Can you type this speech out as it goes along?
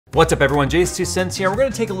What's up everyone, JayzTwoCents here. We're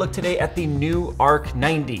gonna take a look today at the new Ark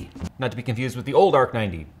 90. Not to be confused with the old Ark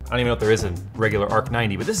 90. I don't even know if there is a regular Ark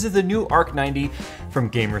 90, but this is the new Ark 90 from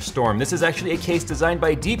Gamer Storm. This is actually a case designed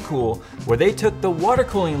by Deepcool, where they took the water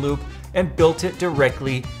cooling loop and built it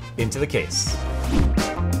directly into the case.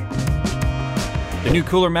 The new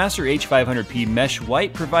Cooler Master H500P Mesh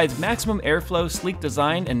White provides maximum airflow, sleek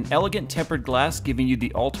design, and elegant tempered glass, giving you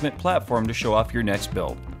the ultimate platform to show off your next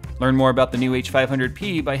build. Learn more about the new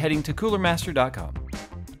H500P by heading to coolermaster.com.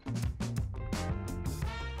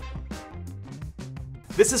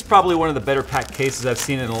 This is probably one of the better packed cases I've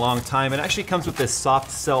seen in a long time. It actually comes with this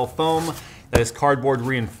soft cell foam that is cardboard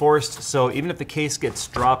reinforced, so even if the case gets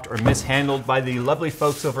dropped or mishandled by the lovely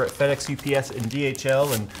folks over at FedEx, UPS, and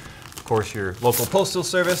DHL, and of course your local postal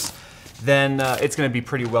service, then it's gonna be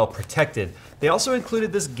pretty well protected. They also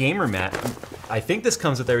included this gamer mat. I think this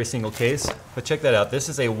comes with every single case, but check that out. This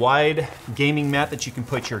is a wide gaming mat that you can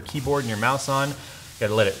put your keyboard and your mouse on. You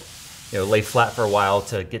gotta let it lay flat for a while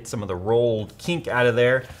to get some of the rolled kink out of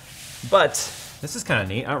there. But this is kind of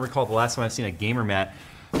neat. I don't recall the last time I've seen a gamer mat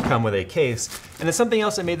come with a case. And there's something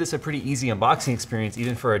else that made this a pretty easy unboxing experience,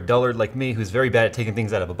 even for a dullard like me who's very bad at taking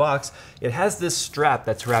things out of a box. It has this strap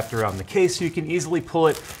that's wrapped around the case so you can easily pull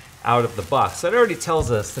it out of the box. That already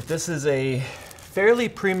tells us that this is a fairly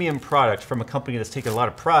premium product from a company that's taken a lot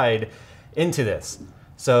of pride into this.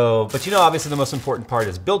 So, but obviously the most important part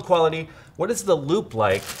is build quality. What is the loop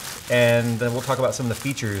like? And then we'll talk about some of the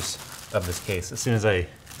features of this case as soon as I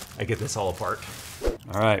get this all apart.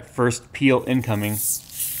 All right, first peel incoming.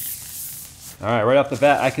 All right, right off the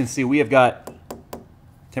bat, I can see we have got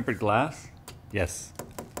tempered glass. Yes.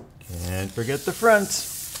 Can't forget the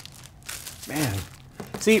front. Man.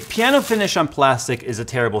 See, piano finish on plastic is a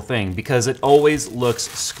terrible thing because it always looks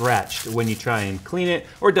scratched when you try and clean it,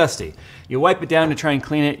 or dusty. You wipe it down to try and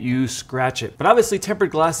clean it, you scratch it. But obviously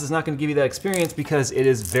tempered glass is not going to give you that experience because it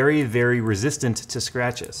is very, very resistant to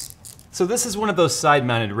scratches. So this is one of those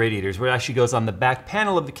side-mounted radiators where it actually goes on the back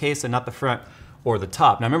panel of the case and not the front or the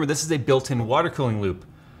top. Now remember, this is a built-in water cooling loop.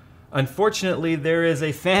 Unfortunately, there is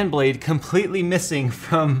a fan blade completely missing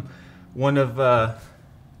from one of the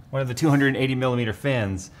 280 millimeter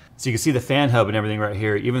fans. So you can see the fan hub and everything right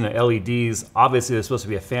here, even the LEDs. Obviously there's supposed to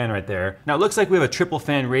be a fan right there. Now it looks like we have a triple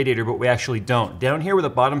fan radiator, but we actually don't. Down here where the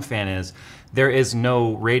bottom fan is, there is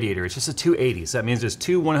no radiator. It's just a 280. So that means there's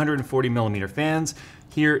two 140 millimeter fans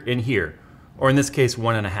here and here, or in this case,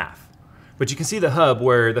 1.5. But you can see the hub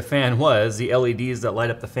where the fan was, the LEDs that light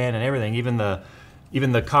up the fan and everything, even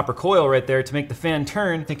the copper coil right there to make the fan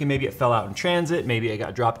turn, thinking maybe it fell out in transit, maybe it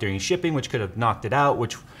got dropped during shipping, which could have knocked it out,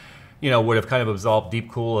 which would have kind of absolved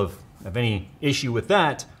Deepcool of any issue with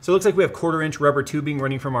that. So it looks like we have 1/4-inch rubber tubing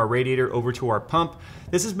running from our radiator over to our pump.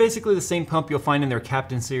 This is basically the same pump you'll find in their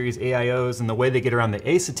Captain Series AIOs, and the way they get around the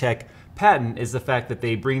Asetek patent is the fact that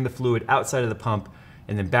they bring the fluid outside of the pump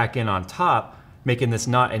and then back in on top, making this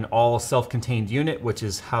not an all self-contained unit, which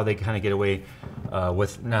is how they kind of get away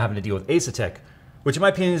with not having to deal with Asetek, which in my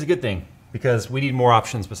opinion is a good thing, because we need more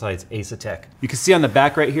options besides Asetek. You can see on the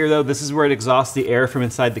back right here though, this is where it exhausts the air from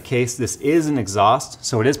inside the case. This is an exhaust,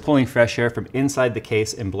 so it is pulling fresh air from inside the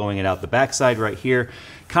case and blowing it out the backside right here.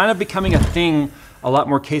 Kind of becoming a thing a lot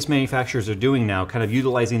more case manufacturers are doing now, kind of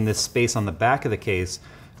utilizing this space on the back of the case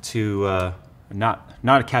to, not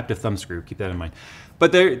a captive thumb screw, keep that in mind.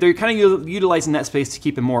 But they're kind of utilizing that space to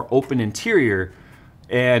keep a more open interior.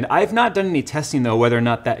 And I've not done any testing though, whether or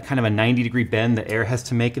not that kind of a 90-degree bend the air has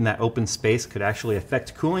to make in that open space could actually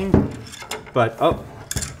affect cooling. But, oh,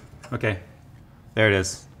 okay, there it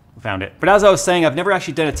is, found it. But as I was saying, I've never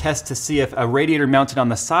actually done a test to see if a radiator mounted on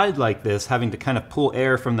the side like this, having to kind of pull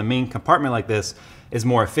air from the main compartment like this, is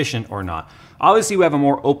more efficient or not. Obviously we have a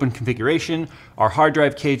more open configuration. Our hard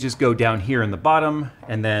drive cages go down here in the bottom,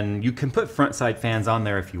 and then you can put front side fans on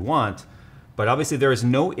there if you want. But obviously there is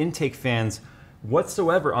no intake fans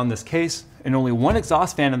whatsoever on this case, and only one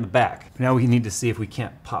exhaust fan in the back. Now we need to see if we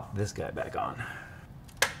can't pop this guy back on.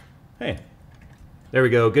 Hey, there we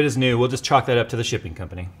go, good as new. We'll just chalk that up to the shipping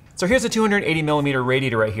company. So here's a 280 millimeter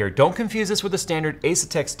radiator right here. Don't confuse this with a standard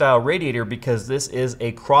Asetek style radiator because this is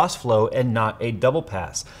a cross flow and not a double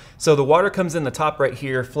pass. So the water comes in the top right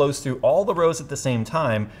here, flows through all the rows at the same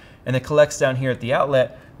time, and then collects down here at the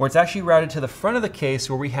outlet, where it's actually routed to the front of the case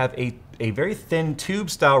where we have a very thin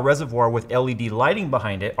tube style reservoir with LED lighting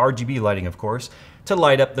behind it, RGB lighting of course, to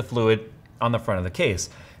light up the fluid on the front of the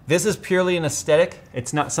case. This is purely an aesthetic.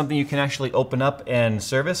 It's not something you can actually open up and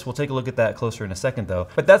service. We'll take a look at that closer in a second though.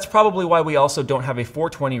 But that's probably why we also don't have a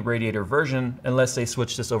 420 radiator version unless they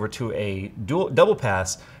switch this over to a double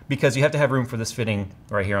pass, because you have to have room for this fitting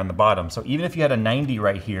right here on the bottom. So even if you had a 90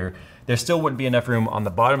 right here, there still wouldn't be enough room on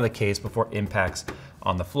the bottom of the case before it impacts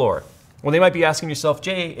on the floor. Well, they might be asking yourself,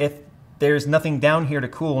 Jay, if there's nothing down here to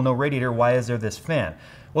cool, no radiator, why is there this fan?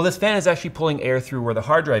 Well, this fan is actually pulling air through where the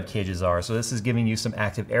hard drive cages are, so this is giving you some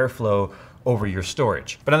active airflow over your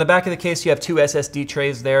storage. But on the back of the case, you have 2 SSD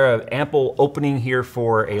trays there, an ample opening here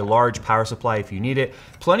for a large power supply if you need it.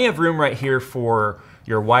 Plenty of room right here for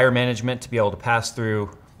your wire management to be able to pass through.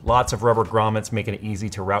 Lots of rubber grommets, making it easy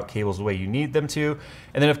to route cables the way you need them to.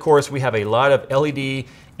 And then of course, we have a lot of LED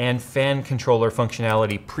and fan controller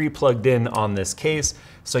functionality pre-plugged in on this case.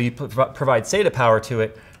 So you provide SATA power to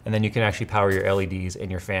it, and then you can actually power your LEDs and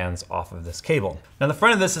your fans off of this cable. Now the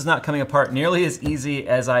front of this is not coming apart nearly as easy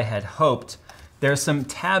as I had hoped. There's some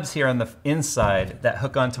tabs here on the inside that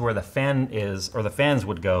hook onto where the fan is, or the fans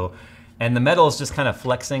would go, and the metal is just kind of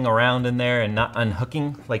flexing around in there and not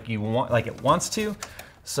unhooking like it wants to.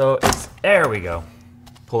 So there we go.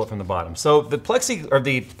 Pull it from the bottom. So the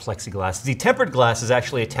plexiglass, the tempered glass is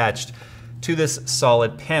actually attached to this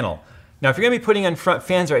solid panel. Now, if you're gonna be putting in front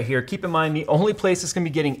fans right here, keep in mind the only place it's gonna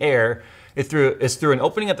be getting air is through an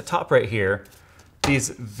opening at the top right here, these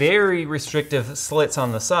very restrictive slits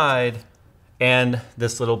on the side, and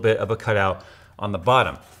this little bit of a cutout on the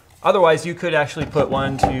bottom. Otherwise, you could actually put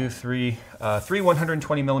three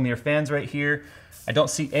 120 millimeter fans right here. I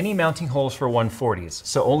don't see any mounting holes for 140s,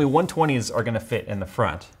 so only 120s are gonna fit in the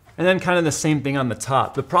front. And then kind of the same thing on the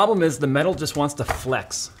top. The problem is the metal just wants to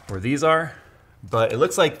flex where these are, but it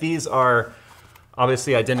looks like these are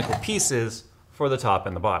obviously identical pieces for the top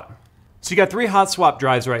and the bottom. So you got 3 hot swap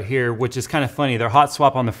drives right here, which is kind of funny. They're hot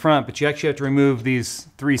swap on the front, but you actually have to remove these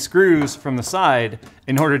 3 screws from the side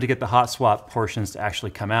in order to get the hot swap portions to actually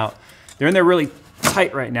come out. They're in there really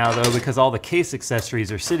tight right now though, because all the case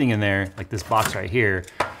accessories are sitting in there, like this box right here,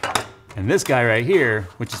 and this guy right here,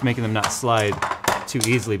 which is making them not slide too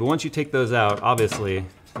easily. But once you take those out, obviously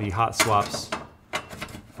the hot swaps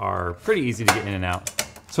are pretty easy to get in and out.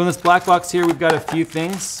 So in this black box here, we've got a few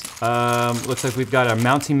things. Looks like we've got a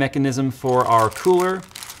mounting mechanism for our cooler.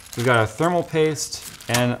 We've got a thermal paste,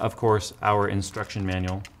 and of course, our instruction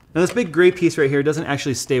manual. Now this big gray piece right here doesn't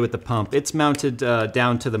actually stay with the pump. It's mounted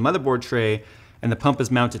down to the motherboard tray, and the pump is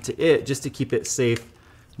mounted to it just to keep it safe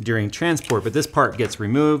during transport. But this part gets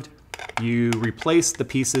removed. You replace the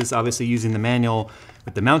pieces, obviously using the manual,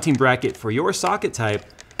 with the mounting bracket for your socket type,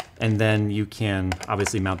 and then you can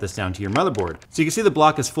obviously mount this down to your motherboard. So you can see the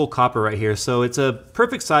block is full copper right here, so it's a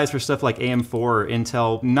perfect size for stuff like AM4 or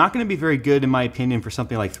Intel. Not gonna be very good, in my opinion, for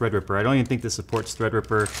something like Threadripper. I don't even think this supports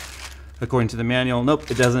Threadripper according to the manual. Nope,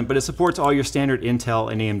 it doesn't, but it supports all your standard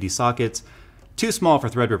Intel and AMD sockets. Too small for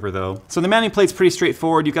Threadripper though. So the mounting plate's pretty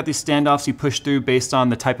straightforward. You've got these standoffs you push through based on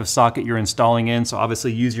the type of socket you're installing in, so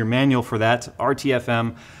obviously use your manual for that,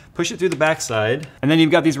 RTFM. Push it through the backside, and then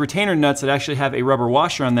you've got these retainer nuts that actually have a rubber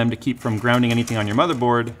washer on them to keep from grounding anything on your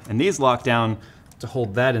motherboard, and these lock down to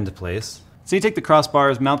hold that into place. So you take the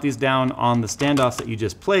crossbars, mount these down on the standoffs that you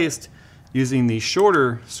just placed using these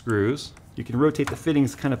shorter screws. You can rotate the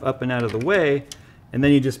fittings kind of up and out of the way, and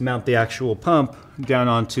then you just mount the actual pump down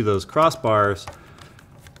onto those crossbars.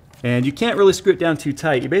 And you can't really screw it down too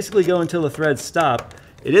tight. You basically go until the threads stop.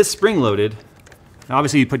 It is spring-loaded. Now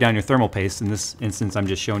obviously you put down your thermal paste. In this instance, I'm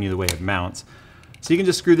just showing you the way it mounts. So you can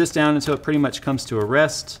just screw this down until it pretty much comes to a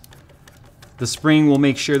rest. The spring will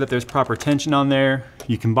make sure that there's proper tension on there.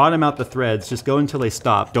 You can bottom out the threads, just go until they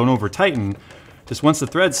stop. Don't over tighten. Just once the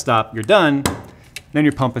threads stop, you're done. Then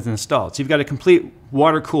your pump is installed. So you've got a complete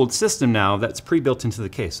water-cooled system now that's pre-built into the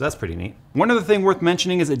case, so that's pretty neat. One other thing worth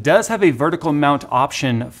mentioning is it does have a vertical mount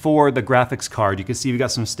option for the graphics card. You can see we've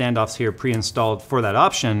got some standoffs here pre-installed for that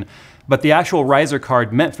option, but the actual riser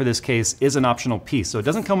card meant for this case is an optional piece, so it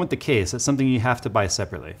doesn't come with the case. It's something you have to buy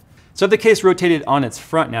separately. So I have the case rotated on its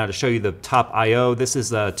front now to show you the top I/O. This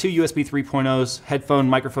is 2 USB 3.0s, headphone,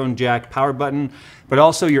 microphone jack, power button, but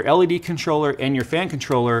also your LED controller and your fan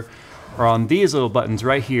controller are on these little buttons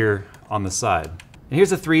right here on the side. And here's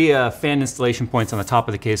the 3 fan installation points on the top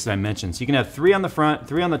of the case that I mentioned. So you can have 3 on the front,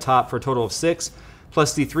 3 on the top for a total of 6,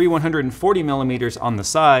 plus the 3 140 millimeters on the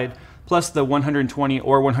side, plus the 120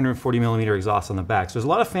 or 140 millimeter exhaust on the back. So there's a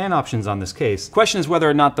lot of fan options on this case. The question is whether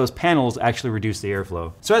or not those panels actually reduce the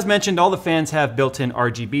airflow. So as mentioned, all the fans have built-in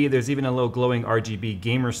RGB. There's even a little glowing RGB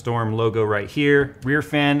Gamer Storm logo right here, rear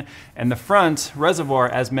fan, and the front reservoir,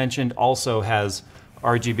 as mentioned, also has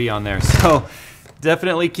RGB on there. So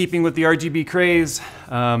definitely keeping with the RGB craze.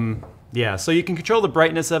 Yeah, so you can control the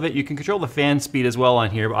brightness of it. You can control the fan speed as well on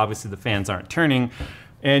here, but obviously the fans aren't turning.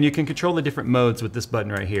 And you can control the different modes with this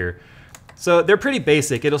button right here. So they're pretty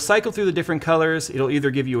basic. It'll cycle through the different colors. It'll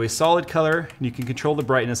either give you a solid color, and you can control the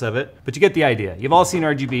brightness of it, but you get the idea. You've all seen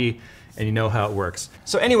RGB, and you know how it works.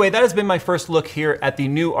 So anyway, that has been my first look here at the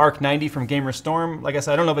new Arc 90 from Gamer Storm. Like I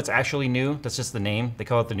said, I don't know if it's actually new. That's just the name. They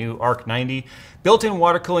call it the new Arc 90. Built-in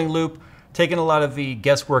water cooling loop, taking a lot of the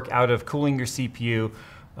guesswork out of cooling your CPU.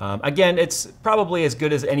 Again, it's probably as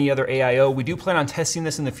good as any other AIO. We do plan on testing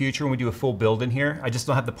this in the future when we do a full build in here. I just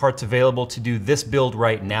don't have the parts available to do this build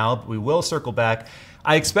right now, but we will circle back.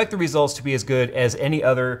 I expect the results to be as good as any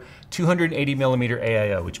other 280mm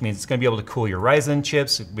AIO, which means it's going to be able to cool your Ryzen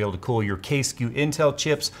chips, it'll be able to cool your K-SKU Intel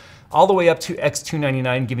chips, all the way up to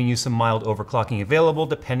X299, giving you some mild overclocking available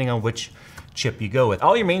depending on which chip you go with.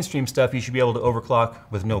 All your mainstream stuff you should be able to overclock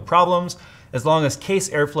with no problems, as long as case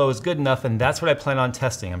airflow is good enough, and that's what I plan on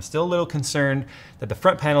testing. I'm still a little concerned that the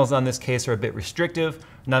front panels on this case are a bit restrictive,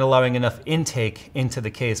 not allowing enough intake into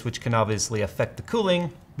the case, which can obviously affect the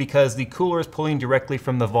cooling because the cooler is pulling directly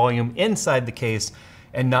from the volume inside the case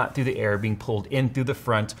and not through the air being pulled in through the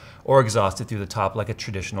front or exhausted through the top like a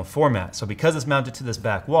traditional format. So because it's mounted to this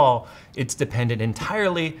back wall, it's dependent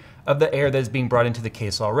entirely of the air that is being brought into the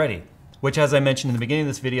case already, which, as I mentioned in the beginning of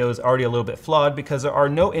this video, is already a little bit flawed because there are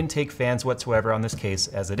no intake fans whatsoever on this case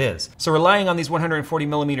as it is. So relying on these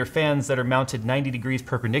 140mm fans that are mounted 90 degrees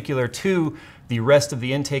perpendicular to the rest of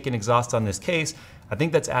the intake and exhaust on this case, I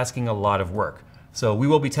think that's asking a lot of work. So we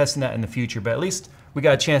will be testing that in the future, but at least we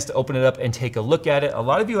got a chance to open it up and take a look at it. A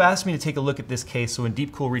lot of you asked me to take a look at this case, so when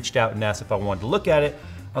Deepcool reached out and asked if I wanted to look at it,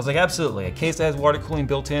 I was like, absolutely. A case that has water cooling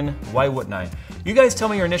built in, why wouldn't I? You guys tell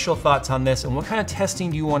me your initial thoughts on this and what kind of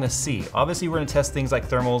testing do you want to see? Obviously, we're going to test things like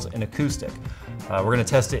thermals and acoustic. We're going to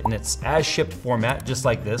test it in its as-shipped format, just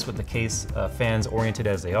like this, with the case fans oriented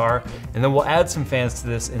as they are. And then we'll add some fans to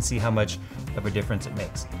this and see how much of a difference it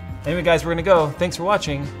makes. Anyway, guys, we're going to go. Thanks for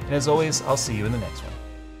watching. And as always, I'll see you in the next one.